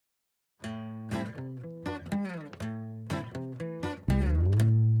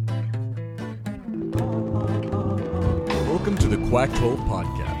Welcome to the Quack 12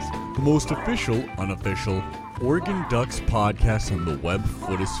 Podcast, the most official, unofficial Oregon Ducks podcast on the web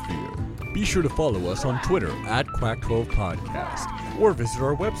footosphere. Be sure to follow us on Twitter at Quack12Podcast or visit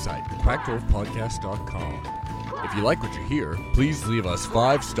our website, quack12podcast.com. If you like what you hear, please leave us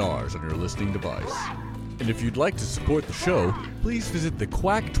 5 stars on your listening device. And if you'd like to support the show, please visit the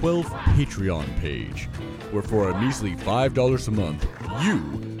Quack 12 Patreon page, where for a measly $5 a month, you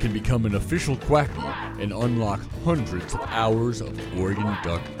can become an official Quacky and unlock hundreds of hours of Oregon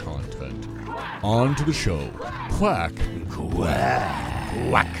Duck content. On to the show. Quack. Quack.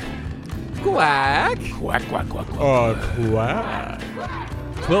 Quack. Quack. Quack, quack, quack, quack. Quack.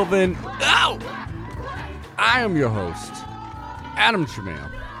 Well then, ow! I am your host, Adam Chamel.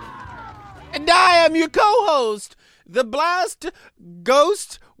 And I am your co-host, the Blast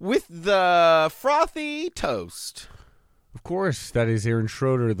Ghost with the Frothy Toast. Of course, that is Aaron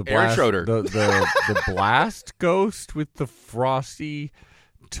Schroeder, the Aaron blast, Schroeder. the blast ghost with the frosty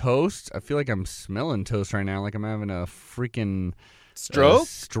toast. I feel like I'm smelling toast right now, like I'm having a freaking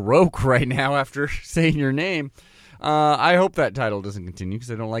stroke right now after saying your name. I hope that title doesn't continue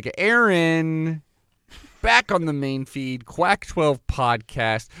because I don't like it. Aaron, back on the main feed, Quack 12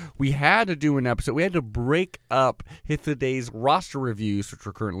 Podcast. We had to do an episode. We had to break up Hit the Day's roster reviews, which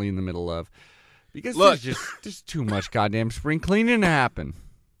we're currently in the middle of. Because there's just too much goddamn spring cleaning to happen.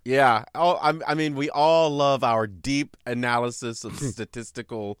 Yeah. I mean, we all love our deep analysis of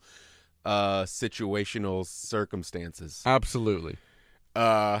statistical, situational circumstances. Absolutely.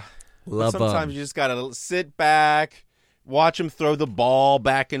 Sometimes you just got to sit back, watch them throw the ball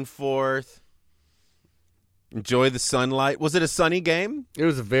back and forth. Enjoy the sunlight. Was it a sunny game? It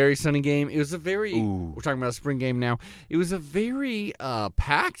was a very sunny game. It was a very, Ooh. we're talking about a spring game now. It was a very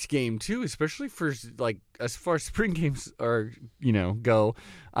packed game, too, especially for, like, as far as spring games are, go.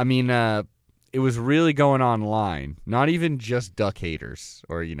 I mean, it was really going online. Not even just duck haters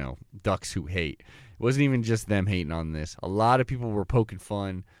or, ducks who hate. It wasn't even just them hating on this. A lot of people were poking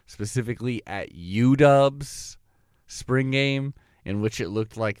fun, specifically at UW's spring game, in which it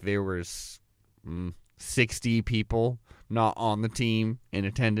looked like there was 60 people not on the team in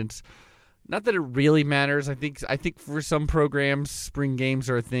attendance. Not that it really matters. I think for some programs, spring games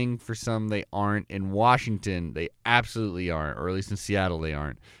are a thing. For some, they aren't. In Washington, they absolutely aren't, or at least in Seattle, they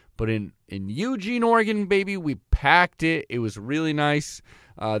aren't. But in Eugene, Oregon, baby, we packed it. It was really nice.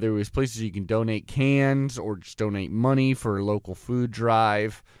 There was places you can donate cans or just donate money for a local food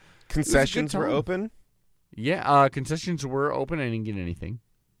drive. Concessions were open? Yeah, concessions were open. I didn't get anything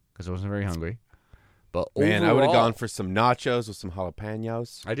because I wasn't very hungry. But man, I would have gone for some nachos with some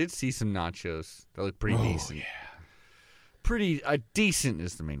jalapenos. I did see some nachos. They look pretty decent. Yeah. Pretty decent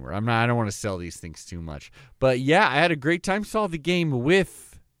is the main word. I don't want to sell these things too much. But yeah, I had a great time. Saw the game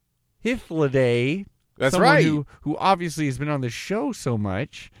with Hifliday. That's right. Who obviously has been on the show so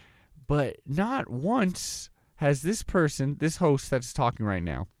much, but not once has this host that's talking right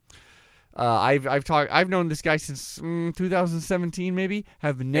now. I've known this guy since 2017, maybe.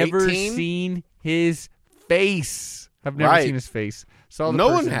 Have never 18? seen his face. Have never seen his face. No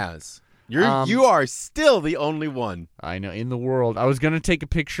one has. You are still the only one. I know, in the world. I was gonna take a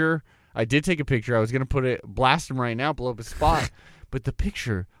picture. I did take a picture. I was gonna blast him right now, blow up his spot. But the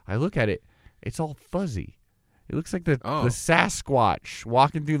picture, I look at it, it's all fuzzy. It looks like the Sasquatch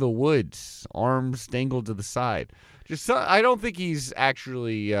walking through the woods, arms dangled to the side. I don't think he's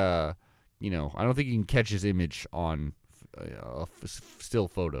actually. I don't think you can catch his image on a still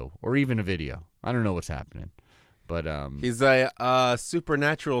photo or even a video. I don't know what's happening, but he's a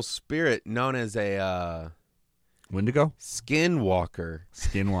supernatural spirit known as a Wendigo, skinwalker.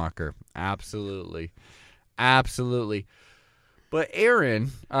 Skinwalker, absolutely. But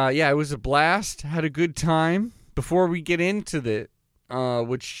Aaron, it was a blast. Had a good time. Before we get into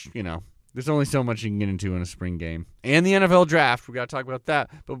which there's only so much you can get into in a spring game. And the NFL draft, we got to talk about that.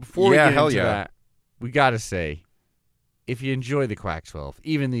 But before we get into that, we got to say, if you enjoy the Quack 12,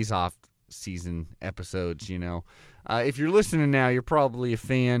 even these off-season episodes, if you're listening now, you're probably a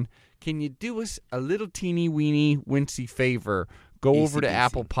fan. Can you do us a little teeny-weeny wincy favor? Go over to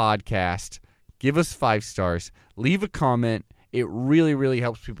Apple Podcast, give us 5 stars, leave a comment. It really, really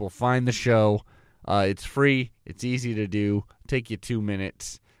helps people find the show. It's free. It's easy to do. Take you 2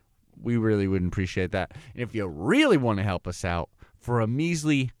 minutes. We really would appreciate that. And if you really want to help us out, for a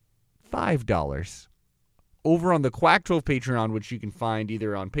measly $5, over on the Quack 12 Patreon, which you can find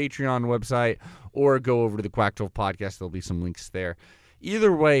either on Patreon website or go over to the Quack 12 Podcast. There'll be some links there.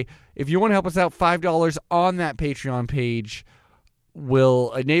 Either way, if you want to help us out, $5 on that Patreon page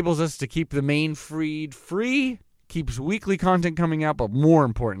enables us to keep the main feed free, keeps weekly content coming out, but more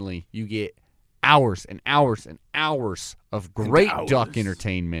importantly, you get hours and hours and hours of great hours. duck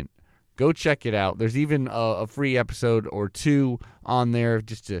entertainment. Go check it out. There's even a free episode or two on there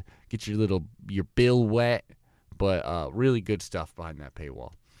just to get your bill wet. But really good stuff behind that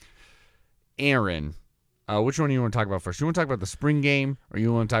paywall. Aaron, which one do you want to talk about first? You want to talk about the spring game, or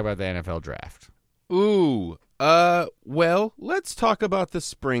you want to talk about the NFL draft? Ooh, well, let's talk about the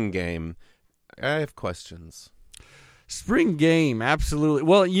spring game. I have questions. Spring game, absolutely.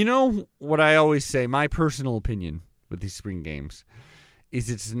 Well, you know what I always say, my personal opinion with these spring games, is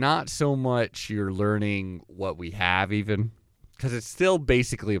it's not so much you're learning what we have even, because it's still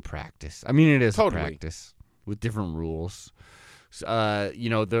basically a practice. I mean, it is Totally. a practice with different rules.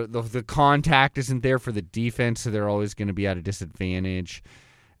 The contact isn't there for the defense, so they're always going to be at a disadvantage.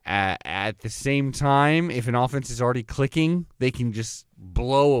 At the same time, if an offense is already clicking, they can just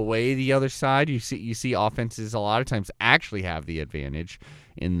blow away the other side. You see offenses a lot of times actually have the advantage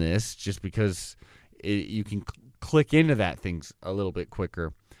in this, just because you can click into that things a little bit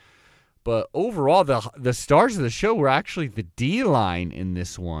quicker. But overall, the stars of the show were actually the D-line in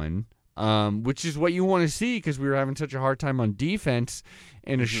this one, which is what you want to see because we were having such a hard time on defense,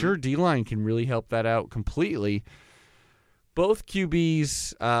 and a sure D-line can really help that out completely. Both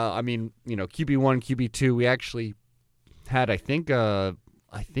QBs, QB1, QB2, we actually had, I think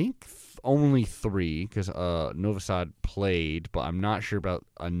only 3 because Novosad played, but I'm not sure about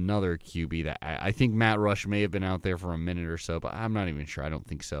another QB that I think Matt Rush may have been out there for a minute or so, but I'm not even sure. I don't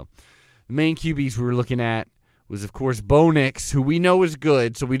think so. The main QBs we were looking at was, of course, Bo Nix, who we know is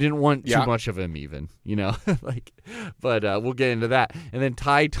good, so we didn't want too much of him even, but we'll get into that. And then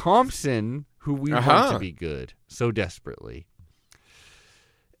Ty Thompson, who we want to be good so desperately.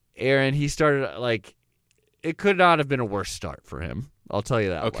 Aaron, he started, it could not have been a worse start for him. I'll tell you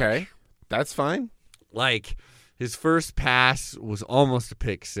that. Okay, that's fine. His first pass was almost a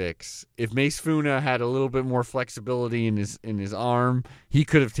pick six. If Mace Funa had a little bit more flexibility in his arm, he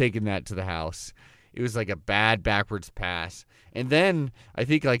could have taken that to the house. It was like a bad backwards pass. And then, I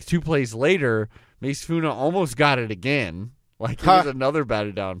think 2 plays later, Mace Funa almost got it again. It was another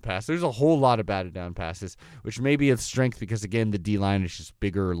batted down pass. There's a whole lot of batted down passes, which may be a strength because, again, the D-line is just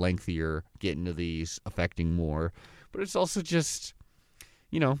bigger, lengthier, getting to these, affecting more. But it's also just,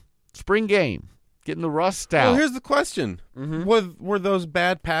 spring game, getting the rust out. Well, here's the question. Mm-hmm. Were those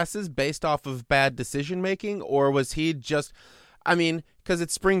bad passes based off of bad decision-making, or was he just, because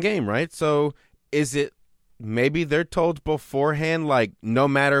it's spring game, right? So is it maybe they're told beforehand, no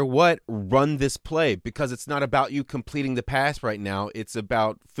matter what, run this play because it's not about you completing the pass right now. It's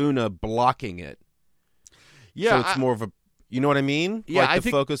about Funa blocking it. Yeah. So it's more of a, you know what I mean? Yeah, I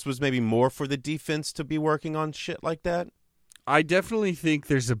think focus was maybe more for the defense to be working on shit like that. I definitely think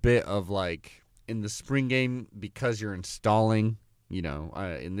there's a bit of in the spring game, because you're installing,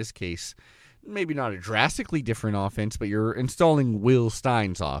 in this case, maybe not a drastically different offense, but you're installing Will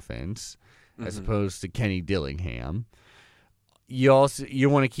Stein's offense. As opposed to Kenny Dillingham. You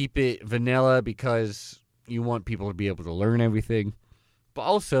want to keep it vanilla because you want people to be able to learn everything. But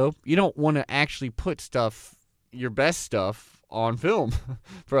also, you don't want to actually put your best stuff on film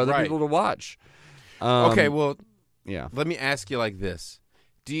for other people to watch. Okay, well, yeah. Let me ask you like this.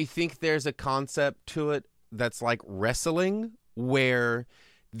 Do you think there's a concept to it that's like wrestling where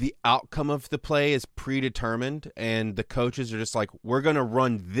the outcome of the play is predetermined and the coaches are just like, we're going to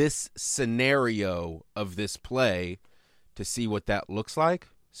run this scenario of this play to see what that looks like?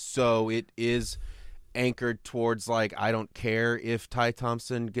 So it is anchored towards I don't care if Ty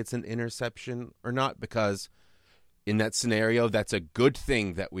Thompson gets an interception or not, because in that scenario, that's a good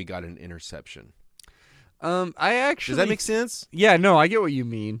thing that we got an interception. Does that make sense? Yeah, no, I get what you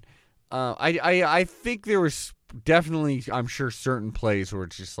mean. I think there was definitely, I'm sure, certain plays where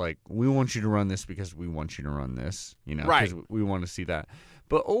it's just we want you to run this because we want you to run this, right? Because we want to see that.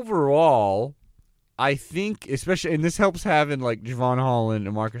 But overall, I think, especially, and this helps having Javon Holland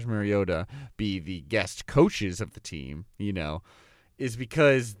and Marcus Mariota be the guest coaches of the team, is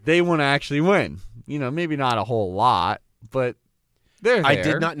because they want to actually win. Maybe not a whole lot, but they're there. I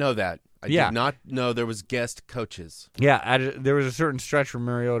did not know that. I did not know there was guest coaches. Yeah, there was a certain stretch where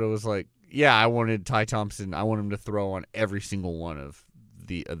Mariota was I wanted Ty Thompson. I want him to throw on every single one of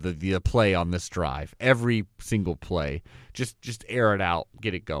the play on this drive. Every single play. Just air it out.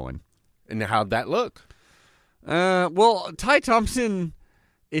 Get it going. And how'd that look? Well, Ty Thompson,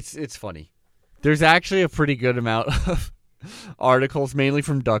 it's funny. There's actually a pretty good amount of articles, mainly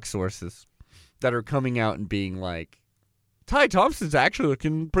from Duck sources, that are coming out and being Ty Thompson's actually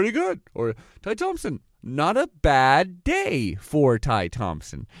looking pretty good. Or Ty Thompson, not a bad day for Ty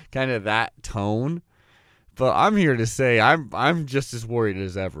Thompson. Kind of that tone But I'm here to say I'm just as worried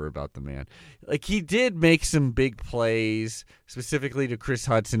as ever about the man. Like, he did make some big plays, specifically to Chris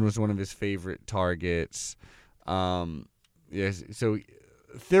Hudson was one of his favorite targets. Yes, so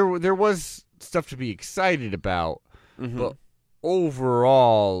there was stuff to be excited about, but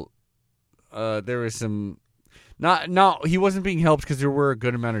overall, there was some not he wasn't being helped because there were a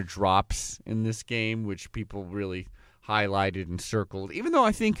good amount of drops in this game, which people really highlighted and circled. Even though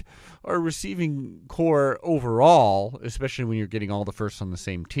I think our receiving core overall, especially when you're getting all the firsts on the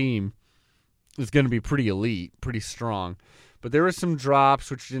same team, is going to be pretty elite, pretty strong. But there were some drops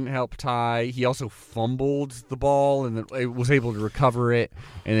which didn't help Ty. He also fumbled the ball and was able to recover it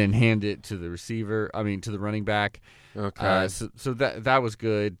and then hand it to the to the running back. Okay. So that was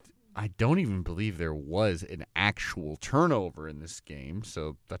good. I don't even believe there was an actual turnover in this game.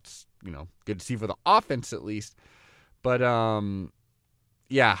 So that's, good to see for the offense at least. But,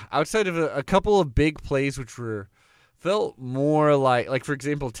 outside of a couple of big plays which felt more like, for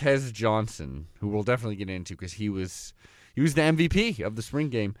example, Tez Johnson, who we'll definitely get into because he was the MVP of the spring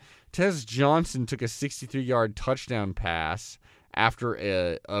game. Tez Johnson took a 63-yard touchdown pass after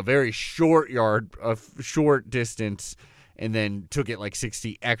a very short distance and then took it like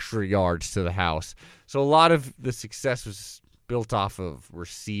 60 extra yards to the house. So a lot of the success was built off of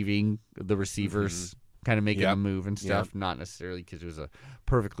receiving the receivers. Kind of making a move and stuff, not necessarily because it was a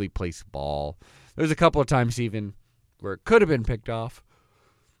perfectly placed ball. There's a couple of times even where it could have been picked off,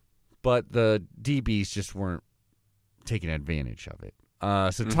 but the DBs just weren't taking advantage of it.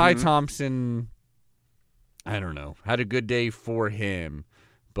 So Ty Thompson, I don't know, had a good day for him,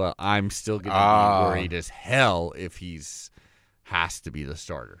 but I'm still going to be worried as hell if has to be the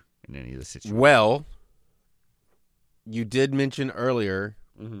starter in any of the situations. Well, you did mention earlier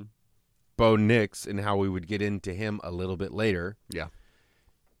Bo Nix and how we would get into him a little bit later. Yeah.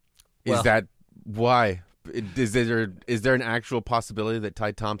 Is that why? Is there an actual possibility that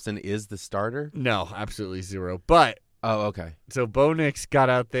Ty Thompson is the starter? No, absolutely zero. But okay. So Bo Nix got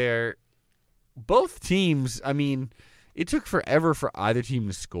out there. Both teams, it took forever for either team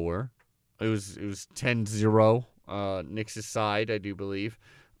to score. It was 10-0 Nix's side, I do believe,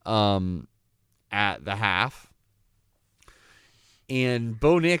 at the half. And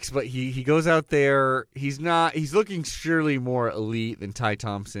Bo Nix, but he goes out there. He's looking surely more elite than Ty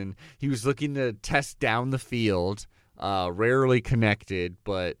Thompson. He was looking to test down the field, rarely connected,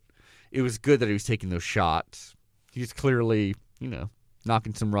 but it was good that he was taking those shots. He's clearly,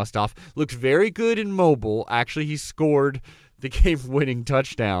 knocking some rust off. Looks very good and mobile. Actually, he scored the game-winning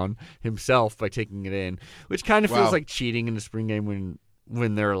touchdown himself by taking it in, which kind of feels like cheating in the spring game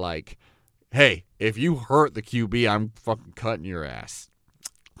when they're like, hey, if you hurt the QB, I'm fucking cutting your ass.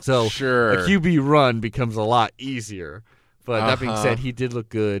 So sure. a QB run becomes a lot easier. But that being said, he did look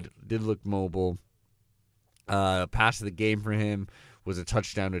good, did look mobile. Pass of the game for him was a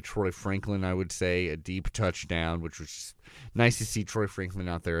touchdown to Troy Franklin, I would say, a deep touchdown, which was nice to see Troy Franklin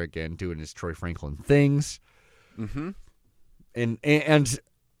out there again doing his Troy Franklin things. And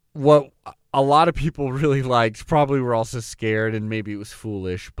what a lot of people really liked, probably were also scared, and maybe it was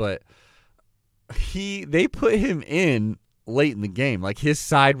foolish, but they put him in late in the game. Like, his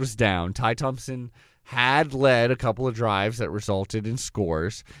side was down. Ty Thompson had led a couple of drives that resulted in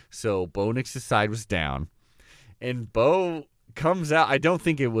scores, so Bo Nix's side was down. And Bo comes out.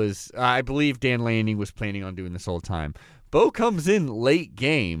 I believe Dan Lanning was planning on doing this whole time. Bo comes in late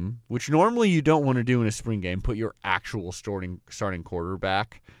game, which normally you don't want to do in a spring game, put your actual starting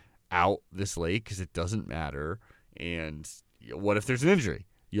quarterback out this late because it doesn't matter. And what if there's an injury?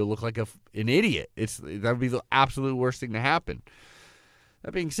 You'll look like an idiot. That would be the absolute worst thing to happen.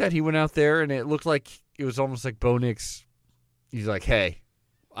 That being said, he went out there, and it looked like it was almost like Bo Nix. He's like, hey,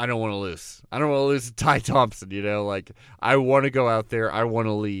 I don't want to lose. I don't want to lose to Ty Thompson, Like, I want to go out there. I want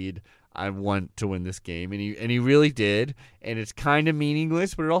to lead. I want to win this game. And he really did. And it's kind of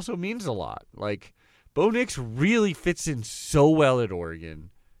meaningless, but it also means a lot. Like, Bo Nix really fits in so well at Oregon.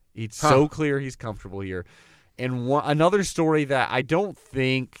 It's so clear he's comfortable here. And another story that I don't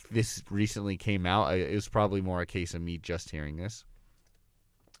think this recently came out, it was probably more a case of me just hearing this.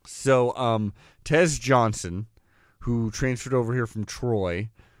 So, Tez Johnson, who transferred over here from Troy,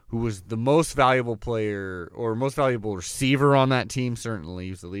 who was the most valuable player or most valuable receiver on that team, certainly.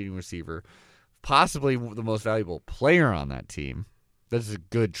 He was the leading receiver. Possibly the most valuable player on that team. That's a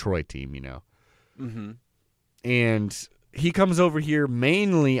good Troy team, And he comes over here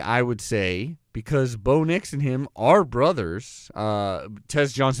mainly, I would say, because Bo Nix and him are brothers.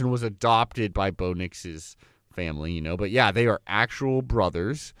 Tez Johnson was adopted by Bo Nix's family, But, yeah, they are actual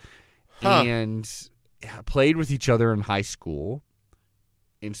brothers and played with each other in high school.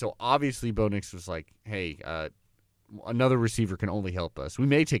 And so obviously Bo Nix was like, hey, another receiver can only help us. We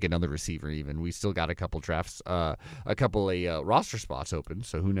may take another receiver even. We still got a couple drafts, a couple of roster spots open,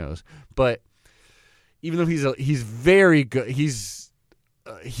 so who knows. But even though he's very good,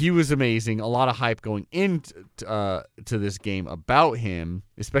 he was amazing. A lot of hype going into to this game about him,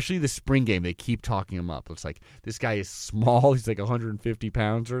 especially the spring game. They keep talking him up. It's like, this guy is small. He's like 150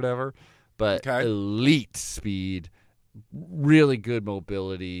 pounds or whatever, but elite speed, really good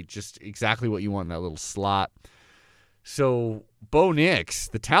mobility, just exactly what you want in that little slot. So Bo Nix,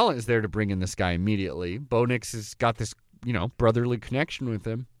 the talent is there to bring in this guy immediately. Bo Nix has got this, brotherly connection with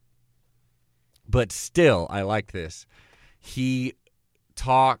him. But still, I like this. He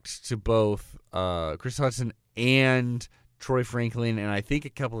talked to both Chris Hudson and Troy Franklin, and I think a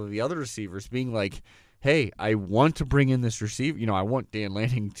couple of the other receivers, being like, hey, I want to bring in this receiver. I want Dan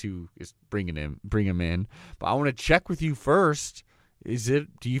Lanning to bring him in, but I want to check with you first. Do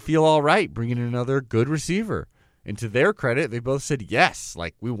you feel all right bringing in another good receiver? And to their credit, they both said yes.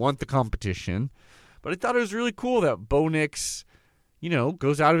 Like, we want the competition. But I thought it was really cool that Bo Nix,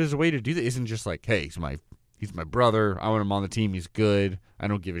 goes out of his way to do that. Isn't just like, hey, he's my brother. I want him on the team. He's good. I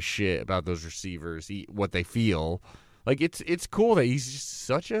don't give a shit about those receivers, what they feel. Like, it's cool that he's just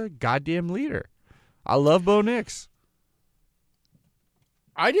such a goddamn leader. I love Bo Nix.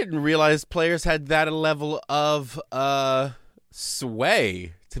 I didn't realize players had that level of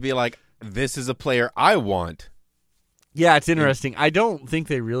sway to be like, this is a player I want. Yeah, it's interesting. I don't think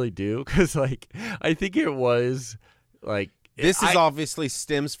they really do, because, I think it was, This is obviously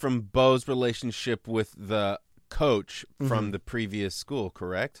stems from Bo's relationship with the coach from the previous school,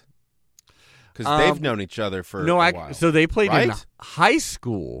 correct? Because they've known each other for a while. So they played in high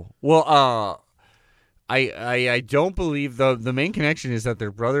school. Well, I don't believe the main connection is that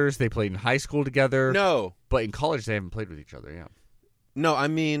they're brothers. They played in high school together. No. But in college, they haven't played with each other, yeah. No, I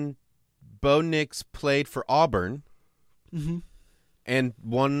mean, Bo Nix played for Auburn. Mm-hmm. And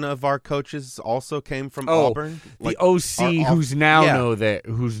one of our coaches also came from Auburn. The OC who's now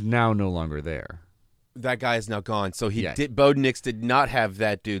no longer there. That guy is now gone. So Bo Nix did not have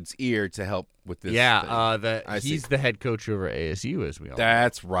that dude's ear to help with this. Yeah, he's the head coach over at ASU, as we all know.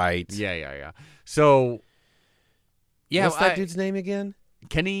 That's right. Yeah. So, what's that dude's name again?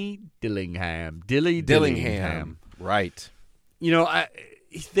 Kenny Dillingham. Dillingham. Right.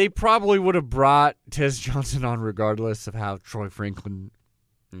 They probably would have brought Tez Johnson on regardless of how Troy Franklin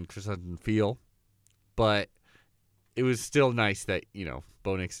and Chris Hudson feel. But it was still nice that,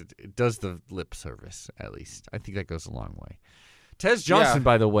 Bo Nix does the lip service, at least. I think that goes a long way. Tez Johnson,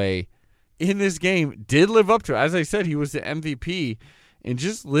 by the way, in this game, did live up to it. As I said, he was the MVP and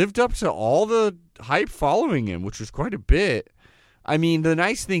just lived up to all the hype following him, which was quite a bit. I mean, the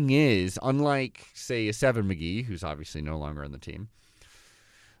nice thing is, unlike, say, a Seven McGee, who's obviously no longer on the team,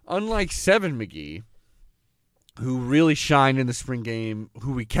 unlike Seven McGee, who really shined in the spring game,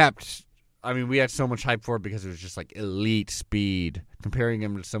 who we kept, we had so much hype for it because it was just elite speed, comparing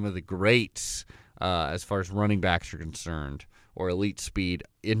him to some of the greats as far as running backs are concerned, or elite speed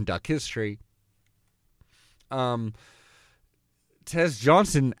in Duck history. Tez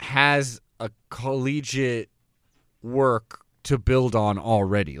Johnson has a collegiate work to build on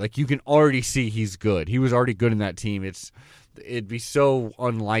already. You can already see he's good. He was already good in that team. It'd be so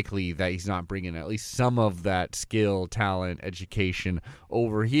unlikely that he's not bringing at least some of that skill, talent, education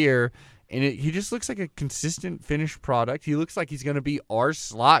over here. And he just looks like a consistent finished product. He looks like he's going to be our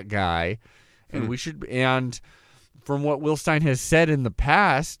slot guy. And and from what Will Stein has said in the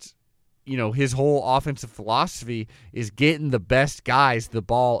past, his whole offensive philosophy is getting the best guys the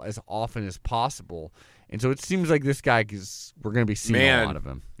ball as often as possible. And so it seems like this guy, we're going to be seeing a lot of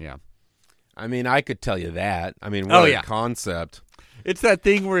him. Yeah. I could tell you that. What a concept. It's that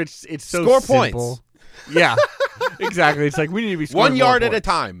thing where it's so score simple. Points. Yeah, exactly. It's we need to be scoring 1 yard at a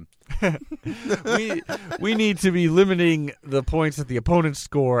time. we need to be limiting the points that the opponents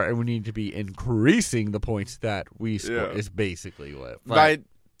score, and we need to be increasing the points that we score. Is basically what. But,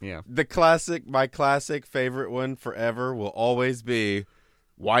 my classic favorite one forever will always be,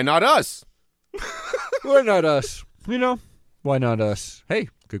 why not us? Why not us? Why not us? Hey,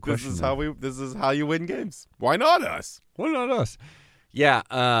 good question. This is how you win games. Why not us? Why not us? Yeah,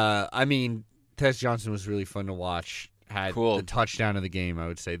 Tez Johnson was really fun to watch. Had the touchdown of the game, I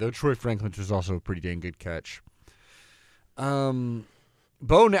would say. Though Troy Franklin's was also a pretty dang good catch. Bo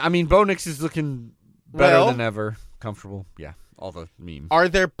Nix is looking better than ever. Comfortable. Yeah, all the memes. Are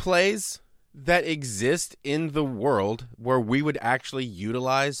there plays that exist in the world where we would actually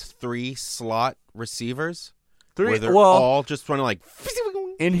utilize 3 slot receivers? Where they're all just running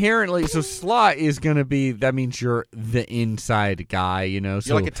inherently, so slot is going to be, that means you're the inside guy, you know.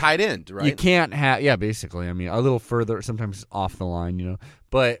 So You're like a tight end, right? you can't have, yeah, basically. I mean, a little further, sometimes off the line, you know.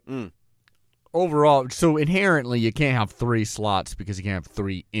 But overall, so inherently, you can't have 3 slots because you can't have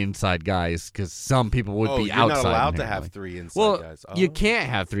 3 inside guys because some people would be you're outside. not allowed to inherently. have 3 inside Well, guys. you can't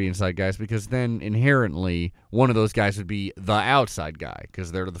have 3 inside guys because then inherently one of those guys would be the outside guy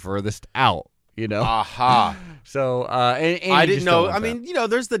because they're the furthest out, you know. Aha. So, and I you didn't just know. don't want I that. mean,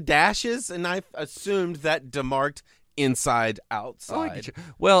 there's the dashes, and I assumed that demarked inside, outside. Oh, I get you.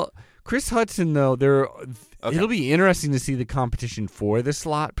 Well, Chris Hudson, though, it'll be interesting to see the competition for the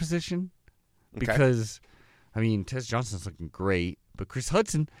slot position because, I mean, Tez Johnson's looking great, but Chris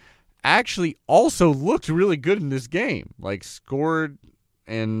Hudson actually also looked really good in this game. Like, scored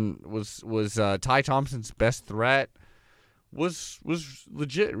and was Ty Thompson's best threat. Was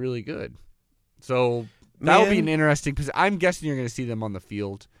legit really good. So that will be an interesting position. I'm guessing you're going to see them on the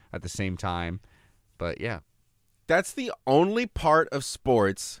field at the same time. But, yeah. That's the only part of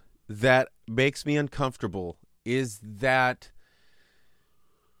sports that makes me uncomfortable is that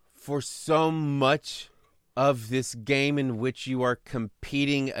for so much of this game in which you are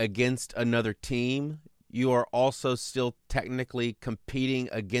competing against another team, you are also still technically competing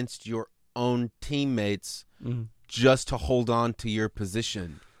against your own teammates just to hold on to your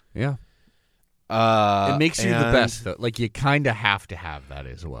position. Yeah. It makes you the best, though. Like, you kind of have to have that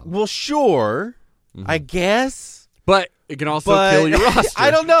as well. Well, sure, I guess. But it can also kill your roster.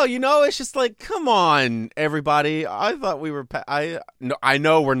 I don't know. It's just like, come on, everybody. I thought we were I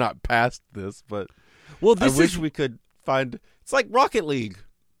know we're not past this, but I wish we could find. It's like Rocket League.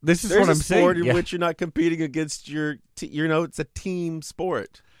 This is There's what I'm a sport saying. in which you're not competing against your. It's a team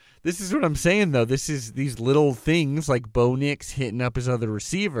sport. This is what I'm saying, though. This is these little things like Bo Nix hitting up his other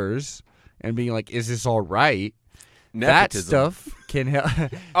receivers and being like, "Is this all right?" Nepotism. That stuff can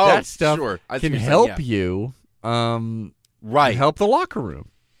help. Oh, that stuff sure. I see can what you're help saying, you. Right. Help the locker room.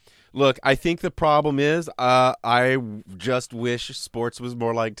 Look, I think the problem is, I just wish sports was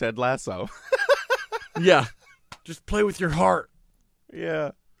more like Ted Lasso. Yeah, just play with your heart.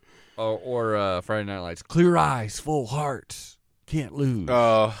 Yeah. Or Friday Night Lights. Clear eyes, full hearts. Can't lose.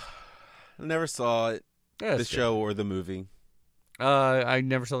 Oh, I never saw it. Yeah, The show or the movie. I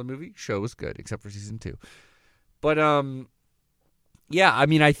never saw the movie. Show was good, except for season 2. But yeah, I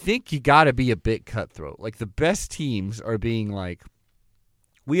mean, I think you got to be a bit cutthroat. Like, the best teams are being like,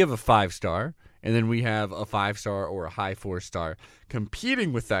 we have a 5-star, and then we have a 5-star or a high 4-star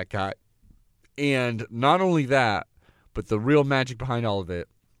competing with that guy. And not only that, but the real magic behind all of it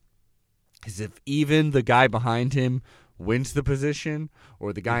is if even the guy behind him wins the position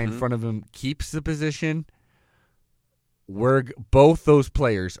or the guy in front of him keeps the position, both those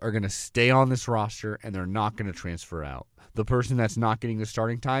players are going to stay on this roster and they're not going to transfer out. The person that's not getting the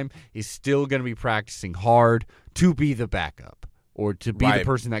starting time is still going to be practicing hard to be the backup or to be the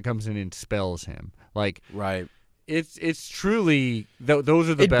person that comes in and spells him. Like, right. It's truly those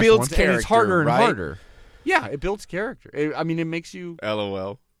are the It best builds ones, character, and it's harder and right? harder. Yeah, it builds character. It makes you.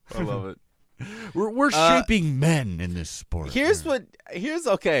 LOL. I love it. We're shaping men in this sport. Here's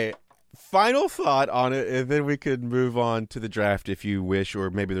okay. Final thought on it, and then we could move on to the draft if you wish, or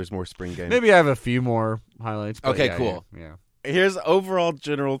maybe there's more spring games. Maybe I have a few more highlights. But Okay, yeah, cool. Yeah. Here's overall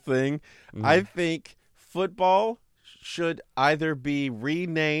general thing. I think football should either be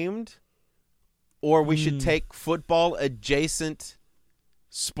renamed or we should take football adjacent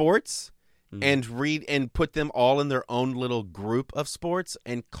sports and put them all in their own little group of sports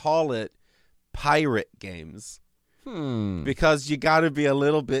and call it pirate games. Because you got to be a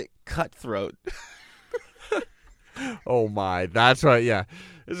little bit cutthroat. Oh my, that's right. Yeah,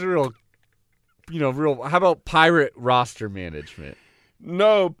 it's a real. How about pirate roster management?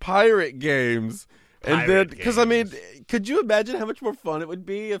 No, pirate games. And then, because I mean, games. could you imagine how much more fun it would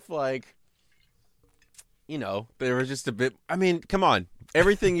be if, like, there was just a bit. I mean, come on.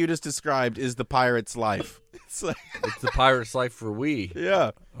 Everything you just described is the pirate's life. It's like, It's the pirate's life for we.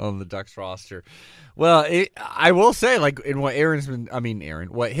 yeah. On the Ducks roster. Well, I will say, like, in what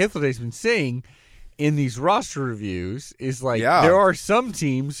what Hythlerday's been saying in these roster reviews is, like, there are some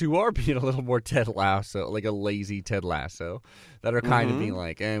teams who are being a little more Ted Lasso, like a lazy Ted Lasso, that are kind of being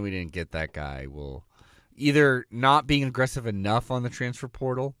like, we didn't get that guy. We'll either not being aggressive enough on the transfer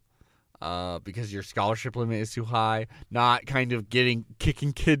portal because your scholarship limit is too high, not kind of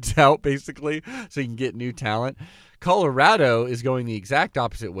kicking kids out, basically, so you can get new talent. Colorado is going the exact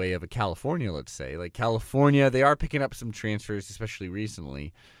opposite way of a California, let's say. Like, California, they are picking up some transfers, especially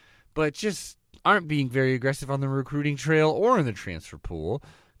recently, but just aren't being very aggressive on the recruiting trail or in the transfer pool.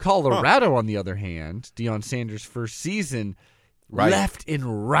 Colorado, on the other hand, Deion Sanders' first season, Right. left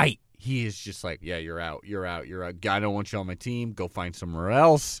and right. He is just like, yeah, you're out. I don't want you on my team. Go find somewhere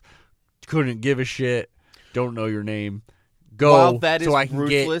else. Couldn't give a shit. Don't know your name. Go While that so is I can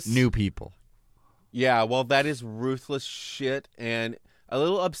ruthless, get new people. Yeah, well, that is ruthless shit and a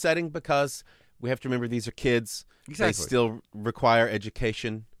little upsetting because we have to remember these are kids. Exactly. They still require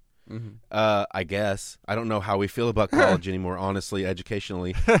education. Mm-hmm. I guess. I don't know how we feel about college anymore, honestly,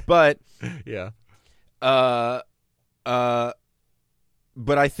 educationally. But Yeah. but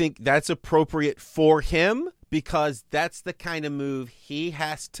I think that's appropriate for him because that's the kind of move he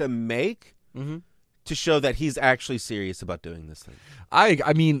has to make to show that he's actually serious about doing this thing.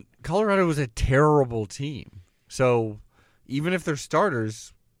 I mean, Colorado was a terrible team. So even if they're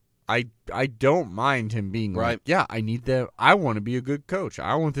starters, I don't mind him being Right. like, yeah, I want to be a good coach.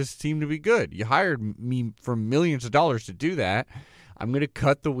 I want this team to be good. You hired me for millions of dollars to do that. I'm going to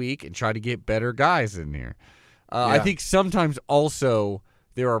cut the week and try to get better guys in here. I think sometimes also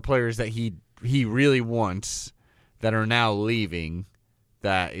there are players that he really wants that are now leaving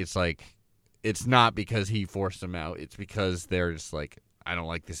that it's like it's not because he forced them out. It's because they're just like, I don't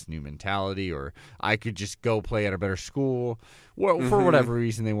like this new mentality, or I could just go play at a better school. Well, for whatever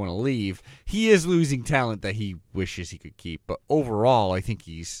reason they want to leave. He is losing talent that he wishes he could keep. But overall, I think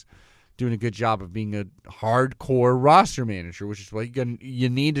he's doing a good job of being a hardcore roster manager, which is what you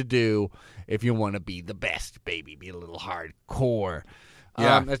need to do if you want to be the best, baby. Be a little hardcore.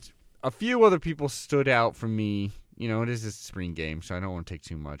 Yeah. A few other people stood out for me. You know, it is a spring game, so I don't want to take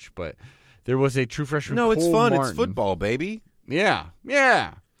too much. But there was a true freshman. No, it's Cole fun. Martin. It's football, baby. Yeah.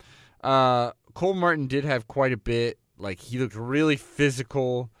 Cole Martin did have quite a bit. Like, he looked really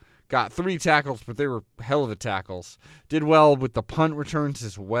physical. Got 3 tackles, but they were hell of a tackles. Did well with the punt returns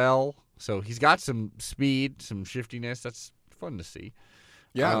as well. So he's got some speed, some shiftiness. That's fun to see.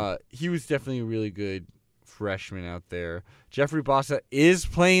 Yeah. He was definitely a really good freshman out there. Jeffrey Bossa is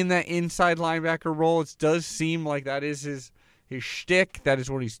playing that inside linebacker role. It does seem like that is his shtick. That is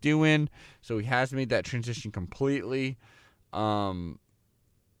what he's doing. So he has made that transition completely. Yeah.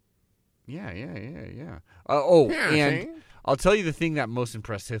 And I'll tell you the thing that most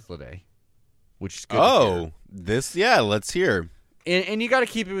impressed Hythloday, which is good. Let's hear. And you got to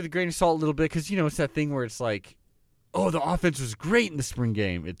keep it with a grain of salt a little bit because, you know, it's that thing where it's like, oh, the offense was great in the spring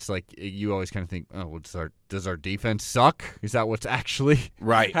game. It's like you always kind of think, oh, does our defense suck? Is that what's actually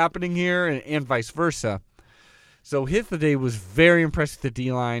happening here? And vice versa. So Hythloday was very impressed with the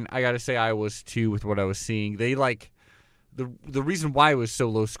D-line. I got to say I was too with what I was seeing. They the reason why it was so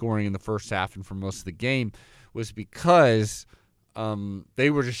low scoring in the first half and for most of the game was because they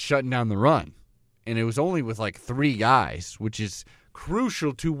were just shutting down the run. And it was only with like 3 guys, which is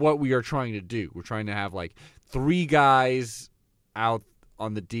crucial to what we are trying to do. We're trying to have like 3 guys out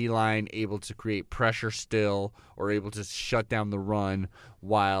on the D-line able to create pressure still or able to shut down the run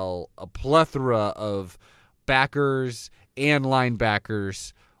while a plethora of backers and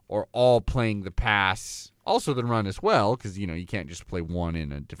linebackers are all playing the pass. Also the run as well because, you know, you can't just play one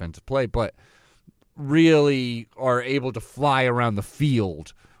in a defensive play, but really are able to fly around the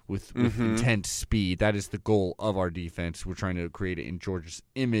field with intense speed. That is the goal of our defense. We're trying to create it in Georgia's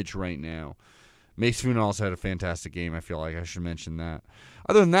image right now. Mace Funa also had a fantastic game. I feel like I should mention that.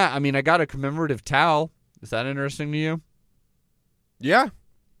 Other than that, I mean, I got a commemorative towel. Is that interesting to you? Yeah.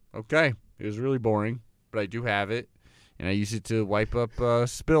 Okay. It was really boring, but I do have it, and I use it to wipe up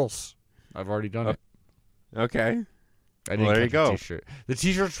spills. I've already done it. Okay. I didn't there catch you go. a T-shirt. The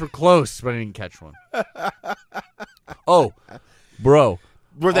T-shirts were close, but I didn't catch one. Oh, bro.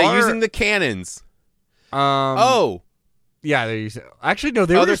 Were they using the cannons? Yeah, they used. Actually, no,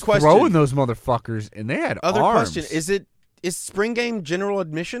 they were just throwing those motherfuckers, and they had Other arms. question: is spring game general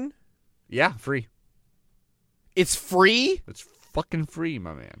admission? Yeah, free. It's free. It's fucking free,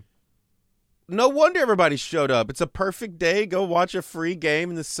 my man. No wonder everybody showed up. It's a perfect day. Go watch a free game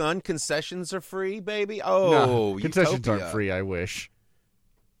in the sun. Concessions are free, baby. Oh, concessions Utopia. aren't free. I wish.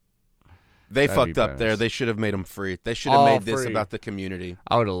 They That'd fucked be up nice. there. They should have made them free. They should have All made this free. about the community.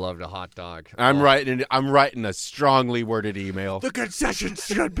 I would have loved a hot dog. I'm writing a strongly worded email. The concessions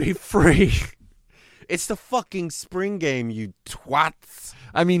should be free. It's the fucking spring game, you twats.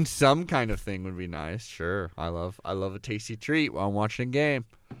 I mean, some kind of thing would be nice. Sure, I love a tasty treat while I'm watching a game.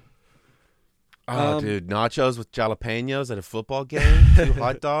 Dude, nachos with jalapenos at a football game. 2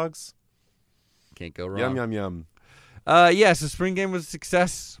 hot dogs. Can't go wrong. Yum yum yum. Yeah, so spring game was a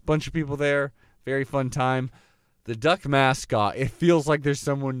success. Bunch of people there. Very fun time. The Duck mascot, it feels like there's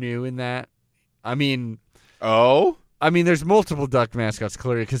someone new in that. I mean, there's multiple Duck mascots,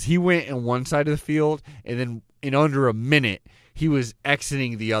 clearly, because he went in one side of the field, and then in under a minute, he was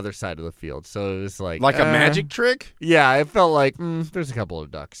exiting the other side of the field. So it was like a magic trick? Yeah, it felt like there's a couple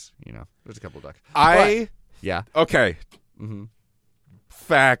of ducks. There's a couple of ducks. Yeah. Okay. Mm-hmm.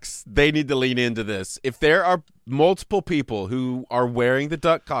 Facts. They need to lean into this. If there are multiple people who are wearing the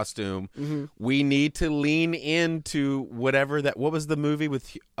duck costume, we need to lean into whatever that. What was the movie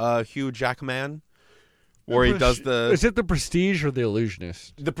with Hugh Jackman, where he does the? Is it The Prestige or The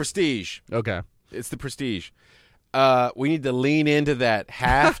Illusionist? The Prestige. Okay, it's The Prestige. We need to lean into that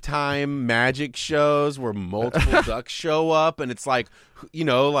halftime magic shows where multiple ducks show up, and it's like,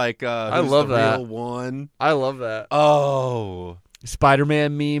 I love the that real one. I love that. Oh.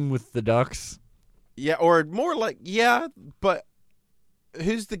 Spider-Man meme with the ducks. Yeah, or more like, but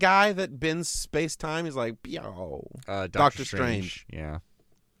who's the guy that bends space-time? He's like, yo. Doctor Strange. Yeah.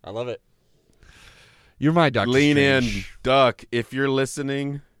 I love it. You're my Doctor Strange. Lean in, Duck. If you're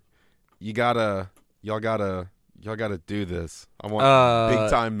listening, y'all gotta do this. I want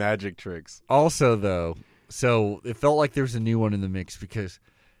big-time magic tricks. Also, though, so it felt like there was a new one in the mix because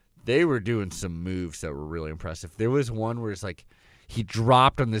they were doing some moves that were really impressive. There was one where it's like, he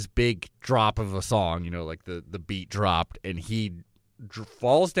dropped on this big drop of a song, like the beat dropped, and he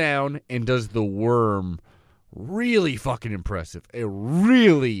falls down and does the worm. Really fucking impressive. A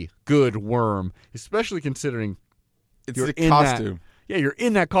really good worm, especially considering it's the costume. You're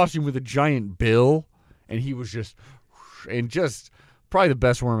in that costume with a giant bill, and he was just probably the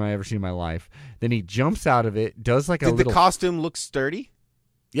best worm I ever seen in my life. Then he jumps out of it, does like Did the costume look sturdy?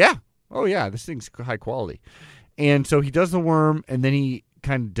 Yeah. Oh, yeah. This thing's high quality. And so he does the worm, and then he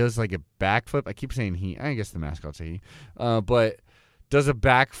kind of does like a backflip. I keep saying he. I guess the mascot say he. But does a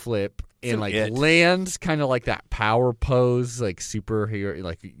backflip and lands kind of like that power pose, like superhero,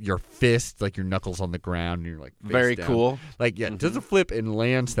 like your fist, like your knuckles on the ground, and you're like face very down. Cool. Like does a flip and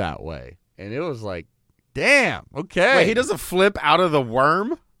lands that way, and it was like, damn, okay. Wait, he does a flip out of the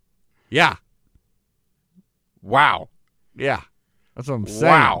worm? Yeah. Wow. Yeah, that's what I'm saying.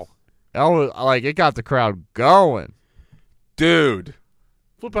 Wow. It got the crowd going. Dude,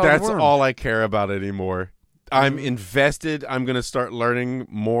 that's all all I care about anymore. I'm invested. I'm going to start learning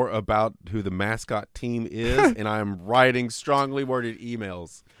more about who the mascot team is, and I'm writing strongly worded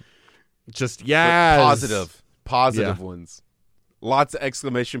emails. Just, positive ones. Lots of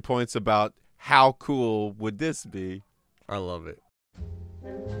exclamation points about how cool would this be. I love it.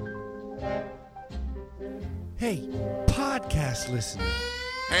 Hey, podcast listener.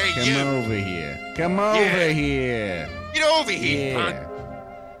 Hey, Come over here. Come over here. Get over here, yeah.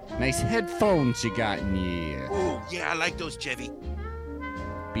 Nice headphones you got in your ear. Oh, yeah, I like those, Chevy.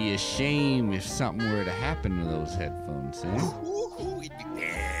 Be a shame if something were to happen to those headphones, eh? It'd be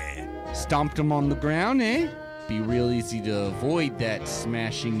bad. Stomped them on the ground, eh? Be real easy to avoid that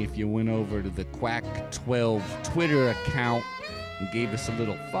smashing if you went over to the Quack12 Twitter account and gave us a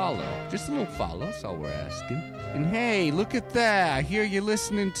little follow. Just a little follow, that's all we're asking. And hey, look at that. I hear you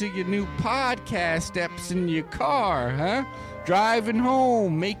listening to your new podcast eps in your car, huh? Driving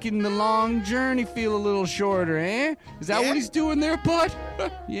home, making the long journey feel a little shorter, eh? Is that what he's doing there, bud?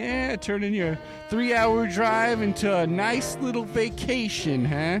 Yeah, turning your 3-hour drive into a nice little vacation,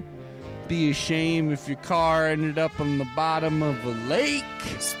 huh? Be a shame if your car ended up on the bottom of a lake.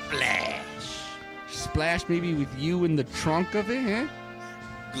 Splash maybe with you in the trunk of it, huh?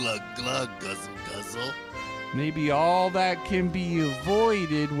 Glug, glug, guzzle, guzzle. Maybe all that can be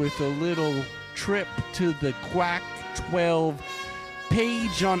avoided with a little trip to the Quack 12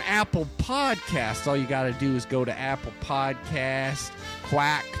 page on Apple Podcasts. All you got to do is go to Apple Podcast,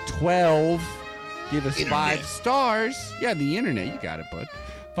 Quack 12, give us 5 stars. Yeah, the internet, you got it, bud.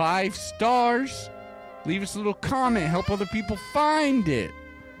 5 stars. Leave us a little comment, help other people find it.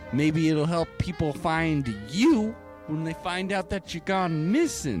 Maybe it'll help people find you when they find out that you're gone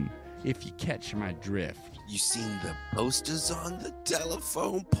missing, if you catch my drift. You seen the posters on the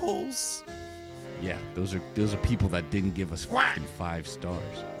telephone poles? Yeah, those are people that didn't give us fucking 5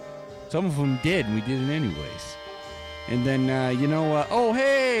 stars. Some of them did, and we did it anyways. And then oh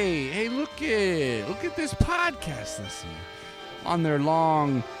hey, look at this podcast listener on their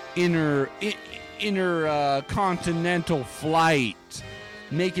long intercontinental flight,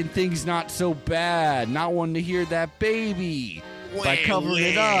 making things not so bad, not wanting to hear that baby by covering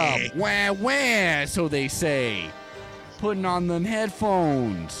it up. Wah wah, so they say, putting on them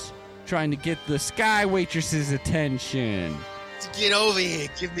headphones, trying to get the sky waitress's attention. Get over here.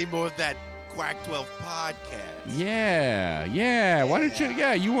 Give me more of that Quack 12 podcast. Yeah. Why don't you?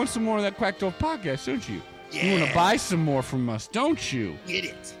 Yeah, you want some more of that Quack 12 podcast, don't you? Yeah. You want to buy some more from us, don't you? Get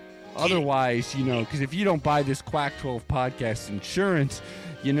it. Otherwise, because if you don't buy this Quack 12 podcast insurance,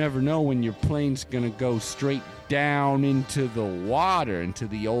 You never know when your plane's gonna go straight down into the water, into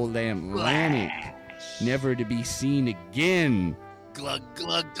the old Atlantic, never to be seen again. Glug,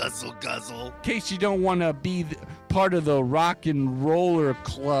 glug, guzzle, guzzle. In case you don't want to be part of the rock and roller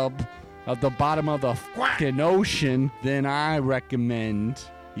club at the bottom of the fucking ocean, then I recommend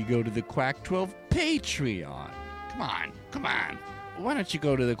you go to the Quack 12 Patreon. Come on. Why don't you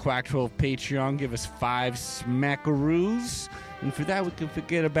go to the Quack 12 Patreon, give us 5 smackaroos, and for that we can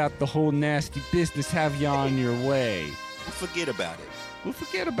forget about the whole nasty business, have you on your way. Forget about it. We'll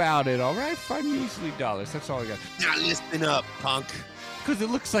forget about it, all right? $5 measly dollars, that's all I got. Now listen up, punk. Because it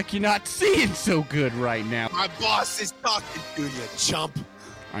looks like you're not seeing so good right now. My boss is talking to you, chump.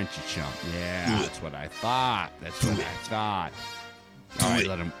 Aren't you, chump? Yeah, Do it. that's what I thought. Do All right, it.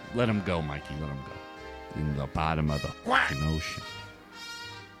 let him go, Mikey. Let him go. In the bottom of the fucking ocean.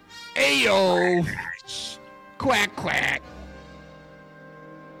 Ayo! Quack, quack.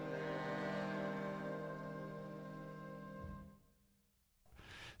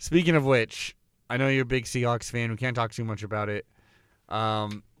 Speaking of which, I know you're a big Seahawks fan. We can't talk too much about it.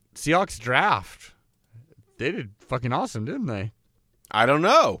 Seahawks draft. They did fucking awesome, didn't they? I don't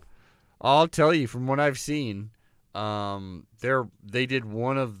know. I'll tell you from what I've seen, they did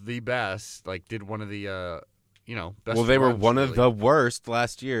one of the best. Like did one of the best. Well, they were runs, one of really. the worst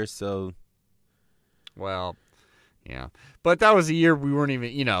last year, so Well, yeah. But that was a year we weren't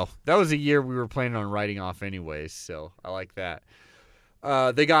even, that was a year we were planning on writing off anyways, so I like that.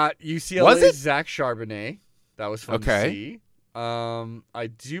 They got Was UCLA's it? Zach Charbonnet. That was fun to Okay. see. I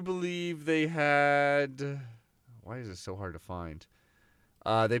do believe they had, why is it so hard to find?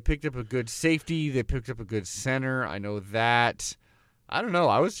 They picked up a good safety. They picked up a good center. I know that. I don't know.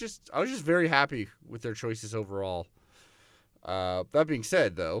 I was just very happy with their choices overall. That being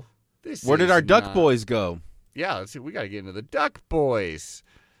said, though, where did our Duck boys go? Yeah, let's see. We got to get into the Duck boys.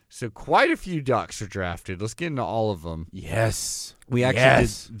 So quite a few Ducks are drafted. Let's get into all of them. Yes. We actually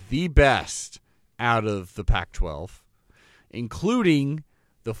did the best out of the Pac-12, including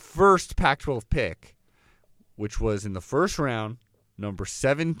the first Pac-12 pick, which was in the first round, number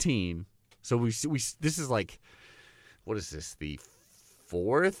 17. So we this is like, what is this, the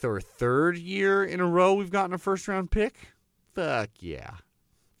fourth or third year in a row we've gotten a first-round pick? Fuck yeah.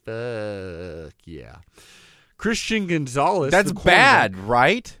 Christian Gonzalez. That's the cornerback. bad,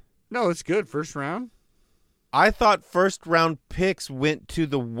 right? No, it's good. First round. I thought first round picks went to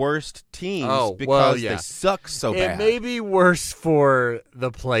the worst teams Oh, because well, yeah. they suck so It bad. may be worse for the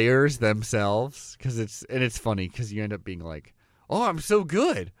players themselves because it's funny because you end up being like, oh, I'm so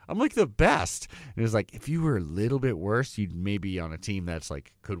good. I'm like the best. And it's like, if you were a little bit worse, you'd maybe on a team that's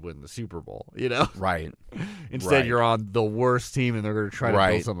like could win the Super Bowl, Right. Instead, Right. you're on the worst team and they're going to try to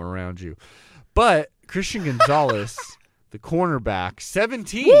Right. build something around you. But Christian Gonzalez, the cornerback,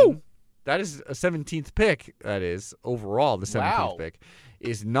 17. Woo! That is a 17th pick. That is overall the 17th Wow. pick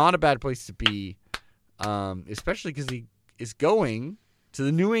is not a bad place to be, especially because he is going to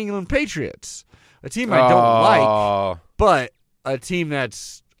the New England Patriots, a team I don't like, but a team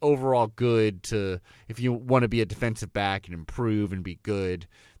that's overall good to if you want to be a defensive back and improve and be good.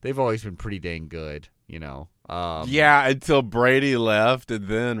 They've always been pretty dang good, Yeah, until Brady left, and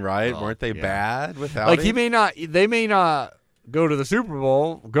then Oh, weren't they yeah. bad without Like him? they may not go to the Super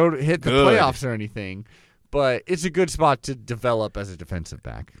Bowl, hit the Good. playoffs or anything, but it's a good spot to develop as a defensive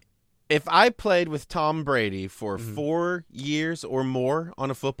back. If I played with Tom Brady for Mm-hmm. 4 years or more on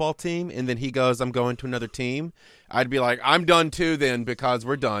a football team, and then he goes, I'm going to another team, I'd be like, I'm done too then because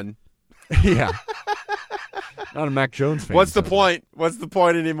we're done. Yeah. Not a Mac Jones fan. What's the so- point? What's the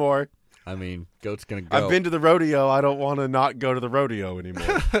point anymore? I mean, GOAT's going to go. I've been to the rodeo. I don't want to not go to the rodeo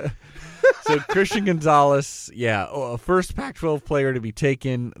anymore. So Christian Gonzalez, a first Pac-12 player to be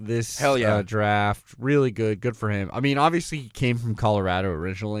taken this Hell yeah. draft. Really good for him. I mean, obviously he came from Colorado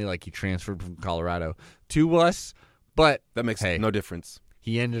originally, like he transferred from Colorado to us, but That makes Hey. no difference.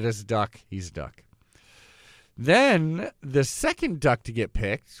 he ended as a Duck. He's a Duck. Then the second Duck to get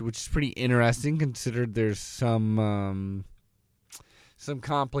picked, which is pretty interesting, considered there's some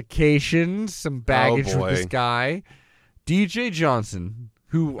complications, some baggage with boy. this guy, DJ Johnson,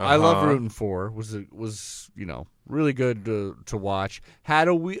 who I love Uh-huh. rooting for, was really good to watch. Had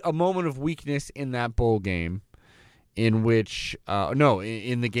a moment of weakness in that bowl game, in which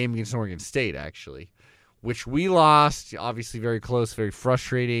in the game against Oregon State actually, which we lost. Obviously, very close, very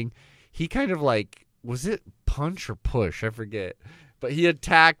frustrating. He kind of like, was it punch or push? I forget. But he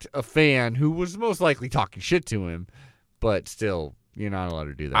attacked a fan who was most likely talking shit to him, but still, you're not allowed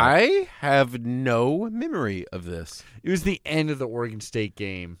to do that. I have no memory of this. It was the end of the Oregon State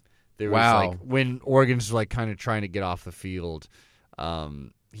game. There was Wow. like when Oregon's like kind of trying to get off the field.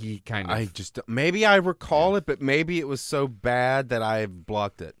 He kind of maybe I recall it, but maybe it was so bad that I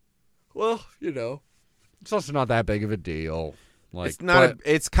blocked it. well, it's also not that big of a deal. Like It's not.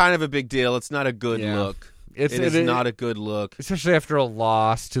 It's kind of a big deal. It's not a good look. It is not a good look, especially after a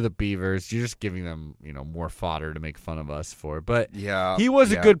loss to the Beavers. You're just giving them, more fodder to make fun of us for. But yeah, he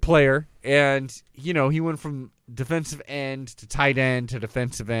was a good player, and he went from defensive end to tight end to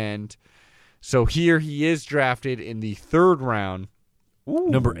defensive end. So here he is drafted in the 3rd round,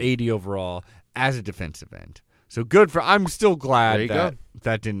 number 80 overall, as a defensive end. So good for. I'm still glad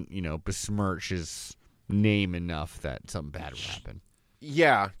that didn't besmirch his name enough that something bad would happen.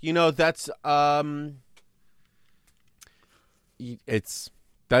 Yeah, that's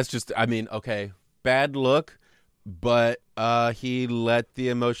that's just, okay, bad look, but he let the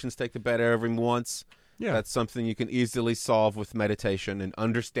emotions take the better of him once. Yeah, that's something you can easily solve with meditation and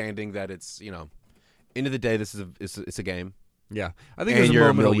understanding that it's end of the day, this is it's a game. Yeah, I think and you're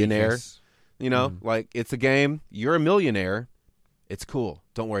a millionaire. Like it's a game. You're a millionaire. It's cool.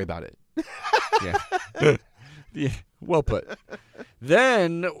 Don't worry about it. Yeah. Yeah, well put.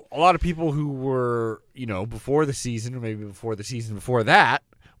 Then a lot of people who were, before the season, or maybe before the season before that,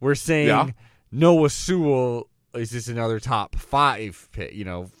 were saying Noah Sewell is just another top 5 pick,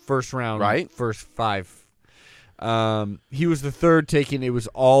 first round, right? First 5. He was the 3rd taken. It was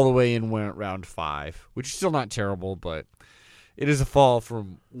all the way in round 5, which is still not terrible, but it is a fall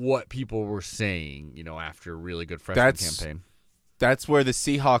from what people were saying, after a really good freshman campaign. That's where the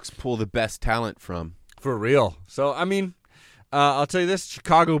Seahawks pull the best talent from. For real. So, I'll tell you this.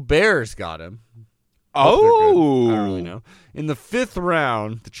 Chicago Bears got him. Oh. I don't really know. In the 5th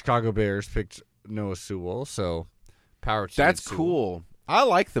round, the Chicago Bears picked Noah Sewell. So, power to That's Sewell. cool. I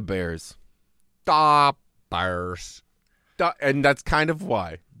like the Bears. Da Bears. And that's kind of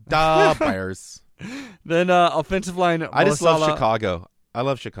why. Da Bears. Then offensive line. I just love Chicago. I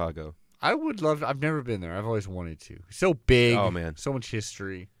love Chicago. I would love. I've never been there. I've always wanted to. So big. Oh, man. So much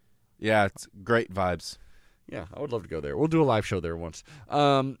history. Yeah, it's great vibes. Yeah, I would love to go there. We'll do a live show there once.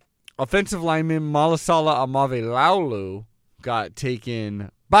 Offensive lineman Malasala Amave-Laulu got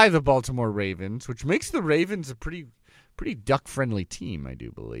taken by the Baltimore Ravens, which makes the Ravens a pretty duck-friendly team, I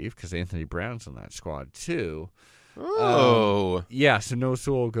do believe, because Anthony Brown's on that squad too. Oh. Yeah, so Noah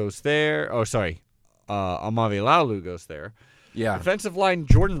Sewell goes there. Oh, sorry. Amave-Laulu goes there. Yeah. Defensive line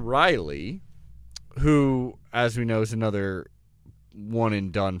Jordan Riley, who, as we know, is another one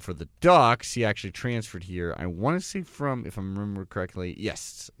and done for the Ducks. He actually transferred here. I want to say from, if I remember correctly,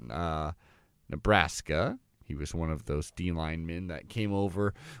 yes, Nebraska. He was one of those D linemen that came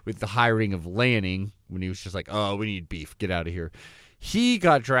over with the hiring of Lanning when he was just like, oh, we need beef. Get out of here. He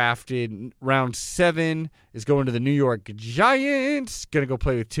got drafted round 7, is going to the New York Giants. Going to go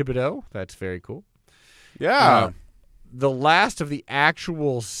play with Thibodeau. That's very cool. Yeah. The last of the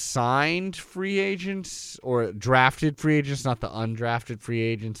actual signed free agents or drafted free agents, not the undrafted free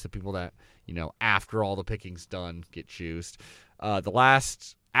agents, the people that, after all the picking's done, get choosed. The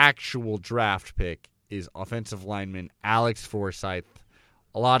last actual draft pick is offensive lineman Alex Forsyth.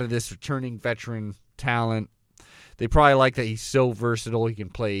 A lot of this returning veteran talent. They probably like that he's so versatile. He can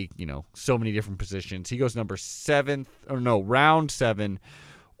play, so many different positions. He goes round 7.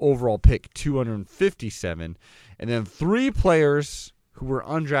 Overall pick 257, and then 3 players who were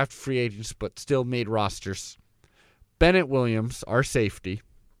undrafted free agents but still made rosters. Bennett Williams, our safety,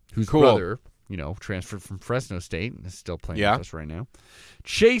 whose brother, transferred from Fresno State and is still playing with us right now.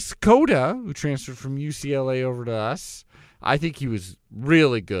 Chase Cota, who transferred from UCLA over to us. I think he was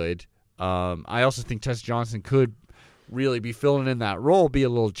really good. I also think Tess Johnson could really be filling in that role, be a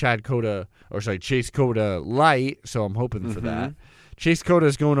little Chase Cota light, so I'm hoping for that. Chase Cota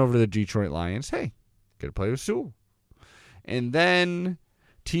is going over to the Detroit Lions. Hey, get to play with Sewell. And then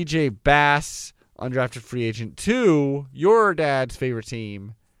TJ Bass, undrafted free agent, to your dad's favorite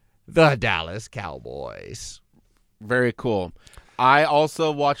team, the Dallas Cowboys. Very cool. I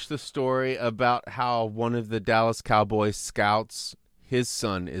also watched the story about how one of the Dallas Cowboys scouts, his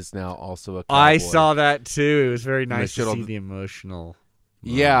son is now also a Cowboy. I saw that too. It was very nice to see the emotional.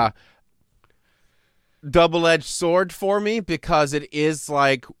 Yeah. Double-edged sword for me, because it is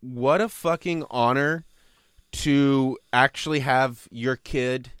like, what a fucking honor to actually have your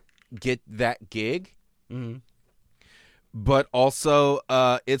kid get that gig. Mm-hmm. But also,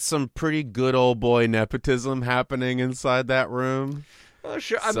 it's some pretty good old boy nepotism happening inside that room. Oh,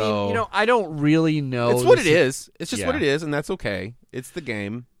 sure. I mean, I don't really know. It's what it is. It's just what it is, and that's okay. It's the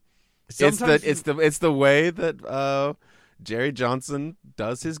game. Sometimes it's the way that Jerry Johnson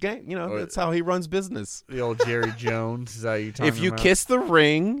does his game. That's how he runs business. The old Jerry Jones. Is that you talking If you about? kiss the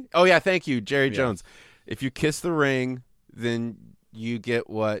ring, oh yeah, thank you, Jerry Jones. If you kiss the ring, then you get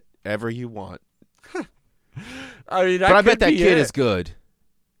whatever you want. I mean, But I bet that could be kid it. is good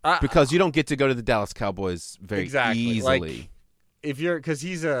because you don't get to go to the Dallas Cowboys very Exactly. easily. Like, if you're, because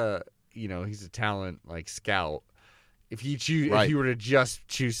he's a talent like scout. If you choose, Right. if you were to just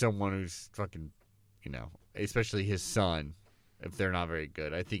choose someone who's fucking, especially his son, if they're not very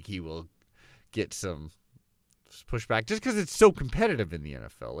good, I think he will get some pushback just because it's so competitive in the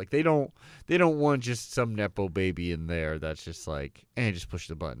NFL. Like they don't want just some nepo baby in there that's just like, just push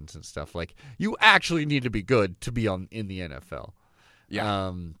the buttons and stuff. Like you actually need to be good to be in the NFL.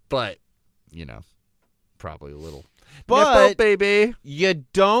 Yeah. But probably a little. But nepo baby. you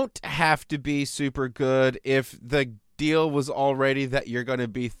don't have to be super good if the deal was already that you're going to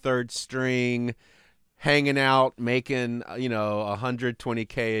be third string, hanging out, making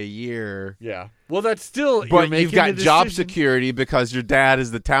 $120K a year. Yeah. Well, that's still. But you're you've making got a job decision. security because your dad is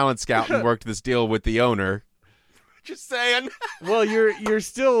the talent scout and worked this deal with the owner. Just saying. Well, you're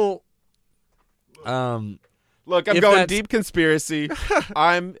still. Look, I'm If going that's- deep conspiracy.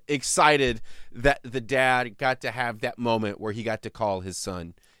 I'm excited that the dad got to have that moment where he got to call his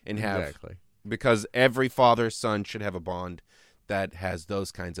son and have Exactly. because every father's son should have a bond that has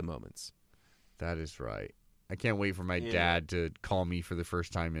those kinds of moments. That is right. I can't wait for my Yeah. dad to call me for the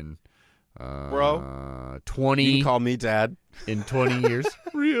first time in Bro, 20 You can call me dad. in 20 years.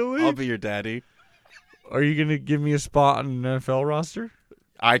 Really? I'll be your daddy. Are you going to give me a spot on an NFL roster?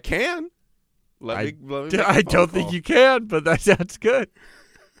 I can. Let me make a I phone don't think call. you can, but that sounds good.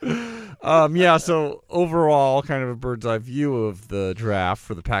 Yeah, so overall, kind of a bird's eye view of the draft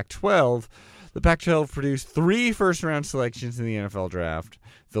for the Pac-12. The Pac-12 produced 3 first-round selections in the NFL draft,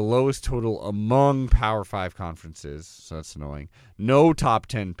 the lowest total among Power 5 conferences, so that's annoying. No top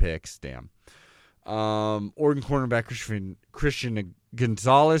 10 picks, damn. Oregon cornerback Christian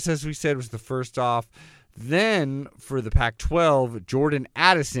Gonzalez, as we said, was the first off. Then for the Pac-12, Jordan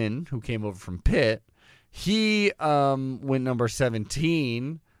Addison, who came over from Pitt, he went number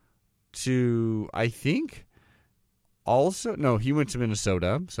 17 to, I think, he went to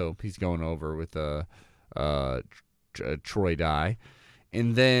Minnesota, so he's going over with Troy Dye.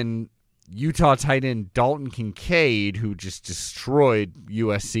 And then Utah tight end Dalton Kincaid, who just destroyed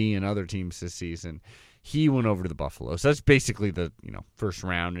USC and other teams this season, he went over to the Buffalo. So that's basically the first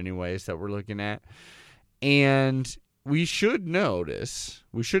round anyways that we're looking at. And we should note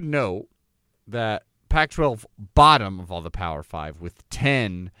that Pac-12 bottom of all the Power 5 with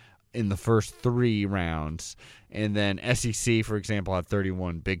 10 in the first 3 rounds. And then SEC, for example, had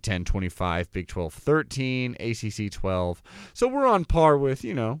 31, Big 10 25, Big 12 13, ACC 12. So we're on par with,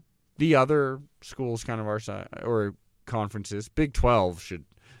 the other schools kind of our side or conferences. Big 12 should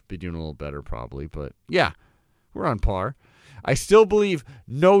be doing a little better probably, but yeah, we're on par. I still believe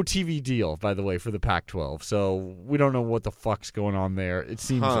no TV deal, by the way, for the Pac-12. So we don't know what the fuck's going on there. It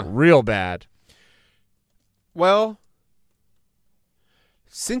seems real bad. Well,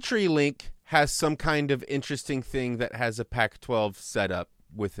 CenturyLink has some kind of interesting thing that has a Pac-12 setup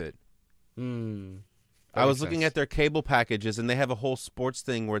with it. I was looking at their cable packages, and they have a whole sports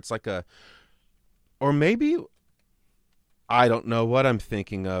thing where it's like or maybe, I don't know what I'm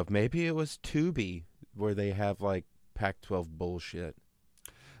thinking of. Maybe it was Tubi, where they have like Pac-12 bullshit.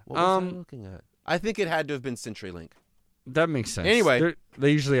 What was I looking at? I think it had to have been CenturyLink. That makes sense. Anyway.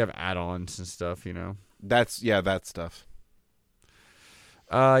 They usually have add-ons and stuff, That's that stuff.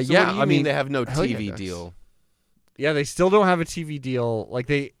 So yeah, what do you I mean they have no hell yeah, TV that's- deal. Yeah, they still don't have a TV deal. Like,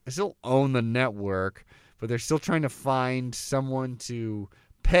 they still own the network, but they're still trying to find someone to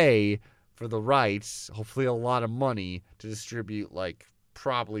pay for the rights, hopefully a lot of money, to distribute, like,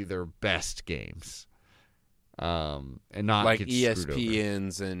 probably their best games. And not Like get screwed over.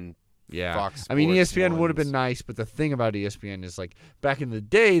 ESPNs and Yeah. Fox I mean, Sports ESPN would have ones. been nice, but the thing about ESPN is, like, back in the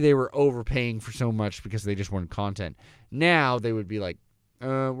day, they were overpaying for so much because they just wanted content. Now, they would be like,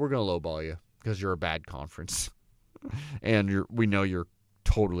 we're going to lowball you because you're a bad conference. And we know you're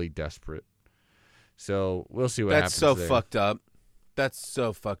totally desperate. So we'll see what happens That's so there. fucked up. That's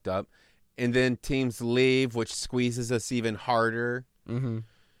so fucked up. And then teams leave, which squeezes us even harder. Mm-hmm.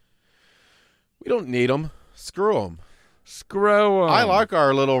 We don't need them. Screw them. Screw 'em. I like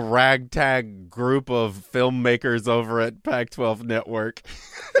our little ragtag group of filmmakers over at Pac-12 Network.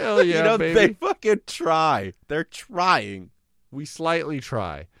 Hell yeah, They baby. fucking try. They're trying. We slightly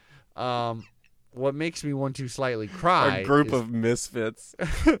try. What makes me want to slightly cry A group of misfits.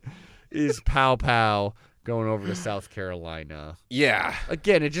 is Pow Pow going over to South Carolina. Yeah.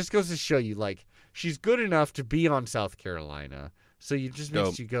 Again, it just goes to show you, like, she's good enough to be on South Carolina. So it just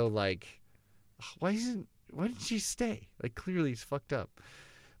makes Dope. you go, like, why didn't she stay? Like, clearly it's fucked up.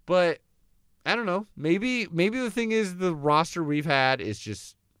 But I don't know. Maybe the thing is the roster we've had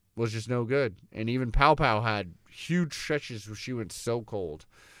was just no good. And even Pow Pow had huge stretches where she went so cold.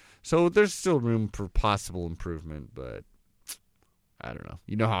 So there's still room for possible improvement, but I don't know.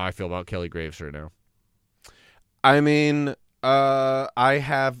 You know how I feel about Kelly Graves right now. I mean, we'll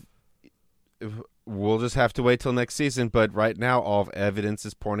just have to wait till next season, but right now all of evidence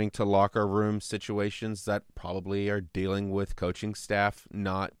is pointing to locker room situations that probably are dealing with coaching staff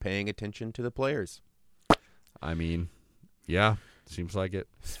not paying attention to the players. I mean, yeah, seems like it.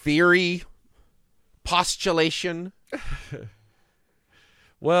 Theory, postulation.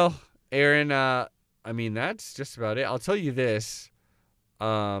 Well, Aaron, I mean, that's just about it. I'll tell you this,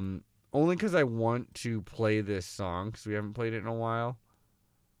 only because I want to play this song because we haven't played it in a while,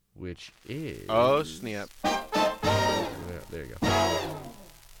 which is... Oh, snap. There you go.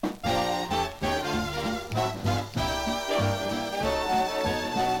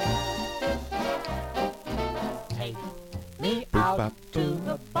 Take me out to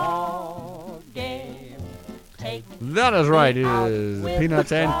the ball game. Take That is right. It is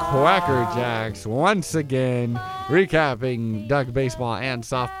Peanuts and Quacker Jacks once again recapping Duck baseball and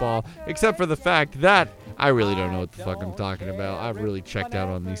softball, except for the fact that I really don't know what the fuck I'm talking about. I've really checked out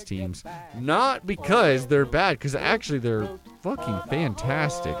on these teams. Not because they're bad, because actually they're fucking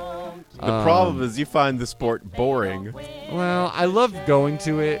fantastic. The problem is you find the sport boring. Well, I love going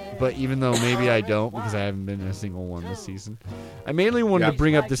to it, but even though maybe I don't because I haven't been in a single one this season, I mainly wanted to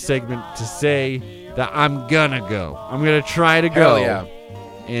bring up this segment to say that I'm gonna go. I'm gonna try to go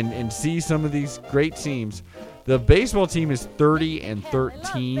and see some of these great teams. The baseball team is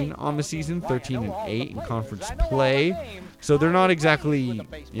 30-13 on the season, 13-8 in conference play. So they're not exactly,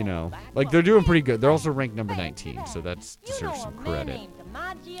 like they're doing pretty good. They're also ranked number 19, so that deserves some credit.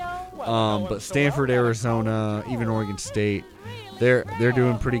 But Stanford, Arizona, even Oregon State, they're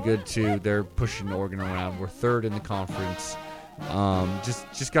doing pretty good too. They're pushing Oregon around. We're third in the conference.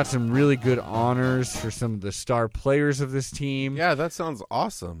 Just got some really good honors for some of the star players of this team. Yeah, that sounds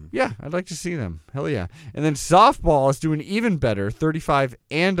awesome. Yeah, I'd like to see them. Hell yeah. And then softball is doing even better,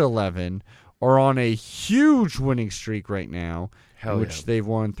 35-11, are on a huge winning streak right now, Hell in which yeah. they've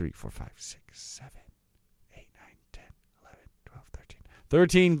won 3, 4, 5, 6, 7, 8, 9, 10, 11, 12,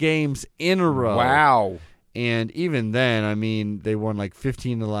 13 games in a row. Wow. And even then, I mean, they won like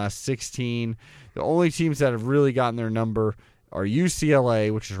 15 of the last 16. The only teams that have really gotten their number are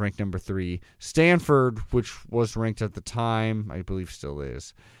UCLA, which is ranked number 3, Stanford, which was ranked at the time, I believe still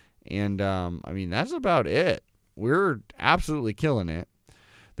is. And, I mean, that's about it. We're absolutely killing it.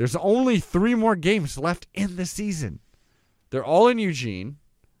 There's only 3 more games left in the season. They're all in Eugene.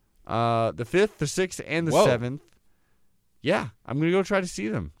 The 5th, the 6th, and the 7th. Yeah, I'm going to go try to see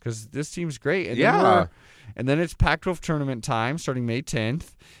them because this team's great. And then it's Pac-12 tournament time starting May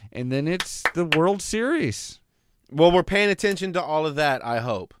 10th. And then it's the World Series. Well, we're paying attention to all of that, I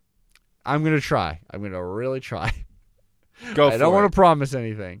hope. I'm going to try. I'm going to really try. Go for it. I don't want to promise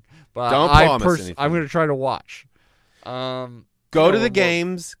anything. But Don't promise anything. I'm going to try to watch. Go to the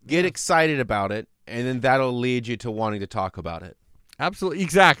games, get excited about it, and then that'll lead you to wanting to talk about it. Absolutely.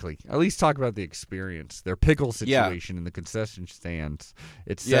 Exactly. At least talk about the experience, their pickle situation in the concession stands.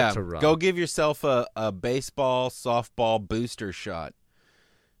 It's set to run. Go give yourself a baseball, softball booster shot.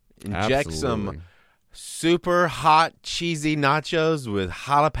 Inject some super hot, cheesy nachos with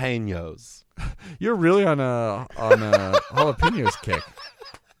jalapenos. You're really on a jalapenos kick.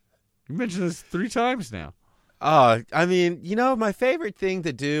 You mentioned this 3 times now. I mean, my favorite thing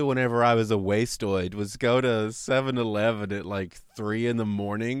to do whenever I was a wastoid was go to 7-Eleven at like 3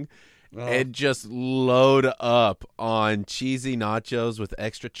 a.m. and just load up on cheesy nachos with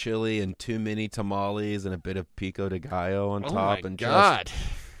extra chili and too many tamales and a bit of pico de gallo on top. And just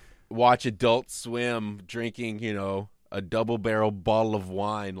watch Adult Swim drinking, a double barrel bottle of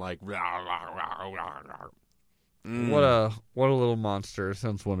wine like What a little monster.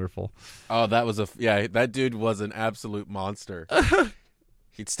 Sounds wonderful. Oh, that dude was an absolute monster.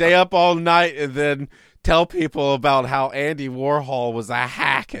 He'd stay up all night and then tell people about how Andy Warhol was a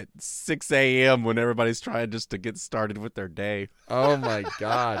hack at 6 a.m. when everybody's trying just to get started with their day. Oh, my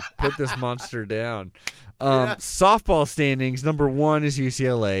God. Put this monster down. Softball standings, number 1 is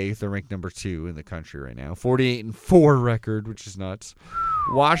UCLA. They're ranked number 2 in the country right now. 48-4 record, which is nuts.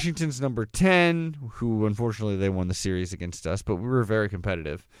 Washington's number 10, who unfortunately they won the series against us, but we were very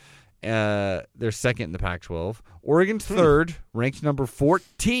competitive. They're second in the Pac-12. Oregon's third, ranked number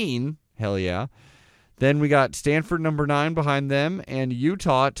 14. Hell yeah. Then we got Stanford number 9 behind them, and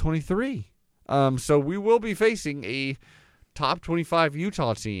Utah at 23. So we will be facing a top 25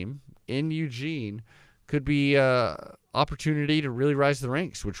 Utah team in Eugene. Could be opportunity to really rise the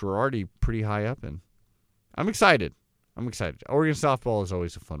ranks, which we're already pretty high up in. I'm excited. Oregon softball is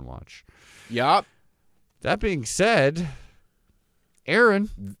always a fun watch. Yup. That being said, Aaron,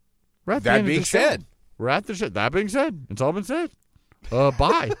 we're at the end of the show. We're at the show. That being said, it's all been said.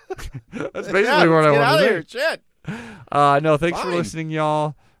 Bye. That's basically what I want to say. Shit. No, thanks for Fine. listening,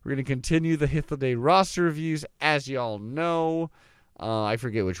 y'all. We're going to continue the Hit the Day roster reviews, as y'all know. I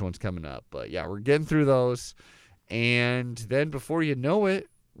forget which one's coming up, but yeah, we're getting through those. And then before you know it,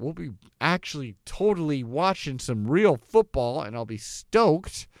 we'll be actually totally watching some real football, and I'll be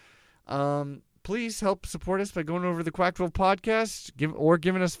stoked. Please help support us by going over to the Quack-12 podcast,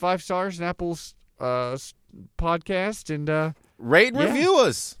 giving us 5 stars in Apple's podcast, and Rate and review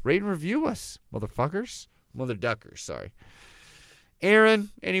us. Rate and review us, motherfuckers. Mother duckers, sorry.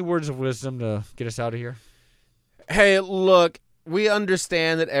 Aaron, any words of wisdom to get us out of here? Hey, look, we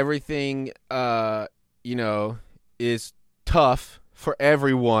understand that everything, is tough for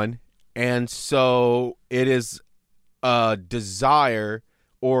everyone, and so it is a desire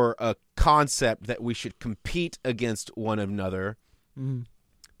or a concept that we should compete against one another. Mm-hmm.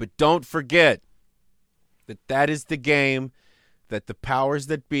 But don't forget that is the game that the powers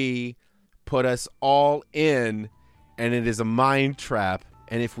that be put us all in, and it is a mind trap.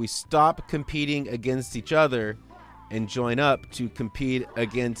 And if we stop competing against each other and join up to compete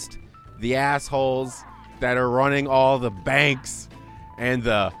against the assholes that are running all the banks and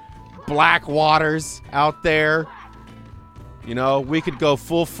the black waters out there, we could go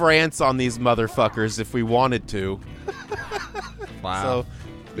full France on these motherfuckers if we wanted to. Wow.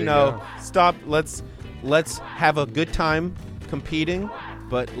 So, stop. Let's have a good time competing,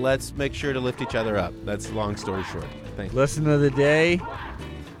 but let's make sure to lift each other up. That's the long story short. Thank you. Lesson of the day.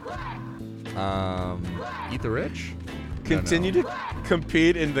 Eat the rich. Continue to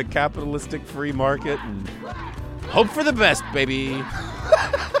compete in the capitalistic free market and hope for the best, baby.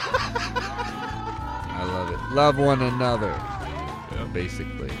 I love it. Love one another.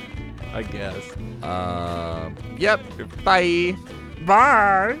 Basically. I guess. Yep. Bye.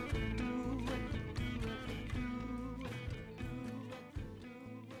 Bye.